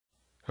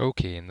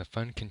Okay, and the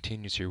fun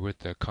continues here with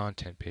the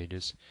content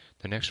pages.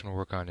 The next one we'll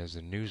work on is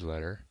the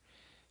newsletter.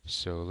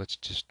 So let's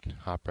just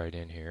hop right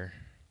in here.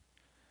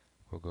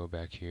 We'll go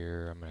back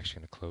here. I'm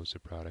actually going to close the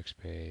products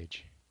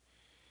page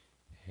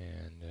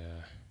and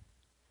the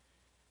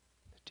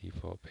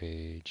default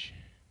page.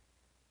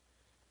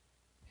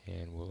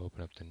 And we'll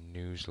open up the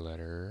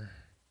newsletter.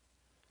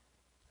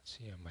 Let's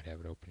see, I might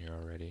have it open here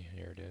already.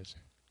 Here it is.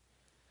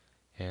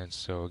 And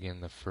so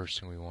again, the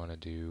first thing we want to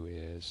do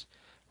is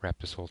wrap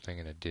this whole thing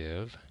in a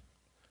div.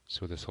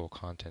 So this whole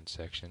content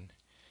section.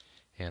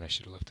 And I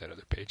should have left that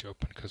other page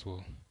open because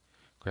we'll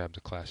grab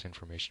the class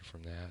information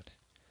from that.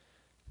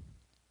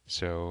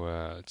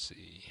 So let's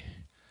see.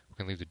 We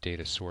can leave the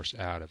data source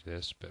out of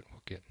this, but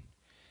we'll get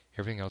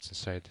everything else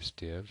inside this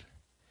div.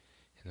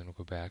 And then we'll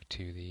go back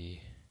to the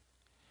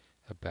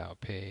About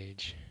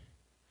page.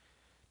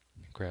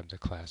 Grab the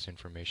class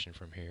information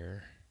from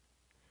here.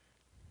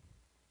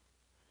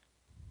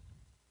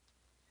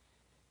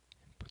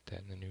 Put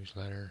that in the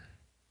newsletter.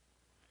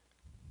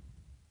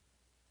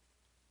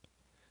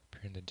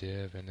 Appear in the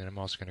div, and then I'm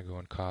also going to go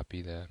and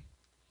copy the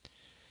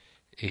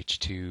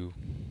H2,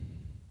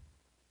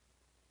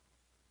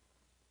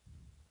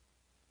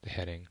 the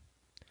heading,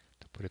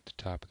 to put at the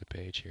top of the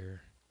page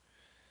here.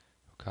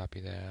 I'll copy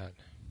that,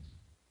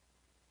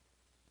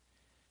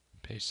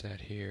 paste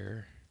that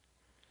here,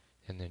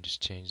 and then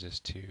just change this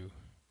to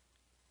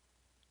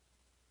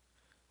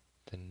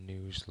the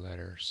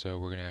newsletter. So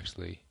we're going to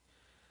actually,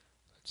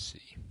 let's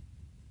see,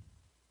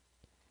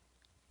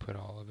 put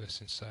all of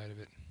this inside of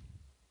it.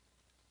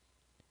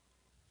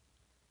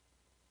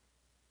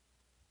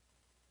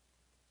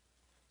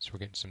 So we're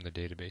getting some of the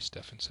database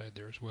stuff inside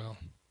there as well.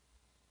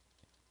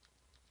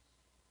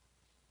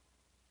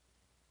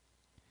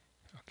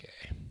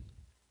 Okay.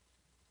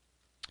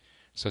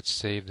 So let's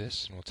save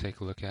this and we'll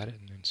take a look at it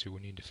and then see what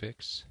we need to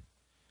fix.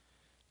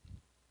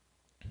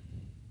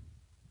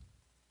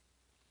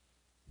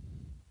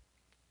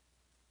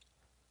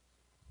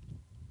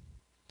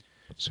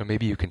 So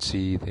maybe you can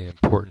see the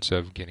importance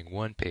of getting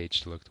one page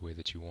to look the way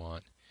that you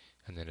want,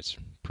 and then it's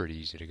pretty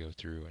easy to go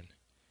through and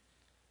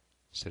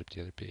set up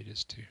the other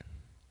pages to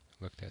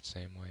look that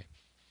same way.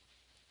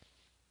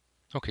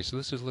 Okay, so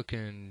this is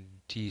looking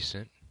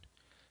decent.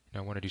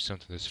 Now I want to do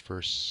something this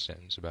first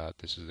sentence about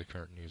this is the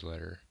current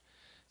newsletter.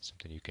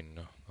 Something you can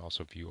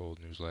also view old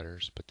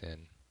newsletters, but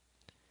then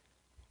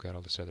we've got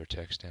all this other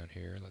text down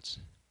here. Let's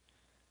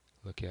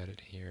look at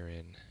it here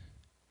in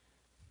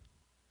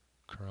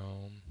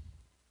Chrome.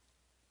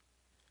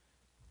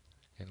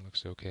 And it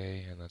looks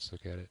okay, and let's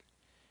look at it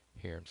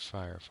here in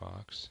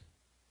Firefox.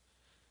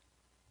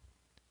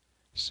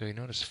 So you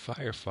notice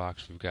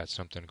Firefox, we've got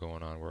something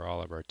going on where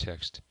all of our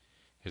text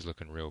is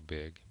looking real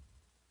big.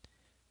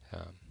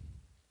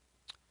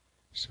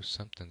 So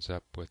something's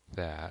up with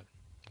that.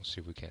 We'll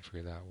see if we can't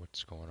figure out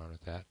what's going on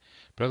with that.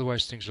 But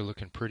otherwise, things are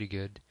looking pretty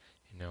good.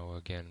 You know,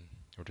 again,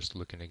 we're just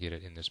looking to get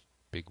it in this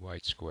big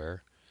white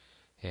square.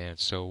 And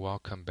so I'll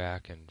come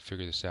back and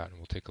figure this out, and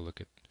we'll take a look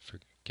at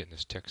getting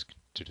this text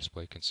to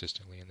display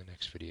consistently in the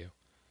next video.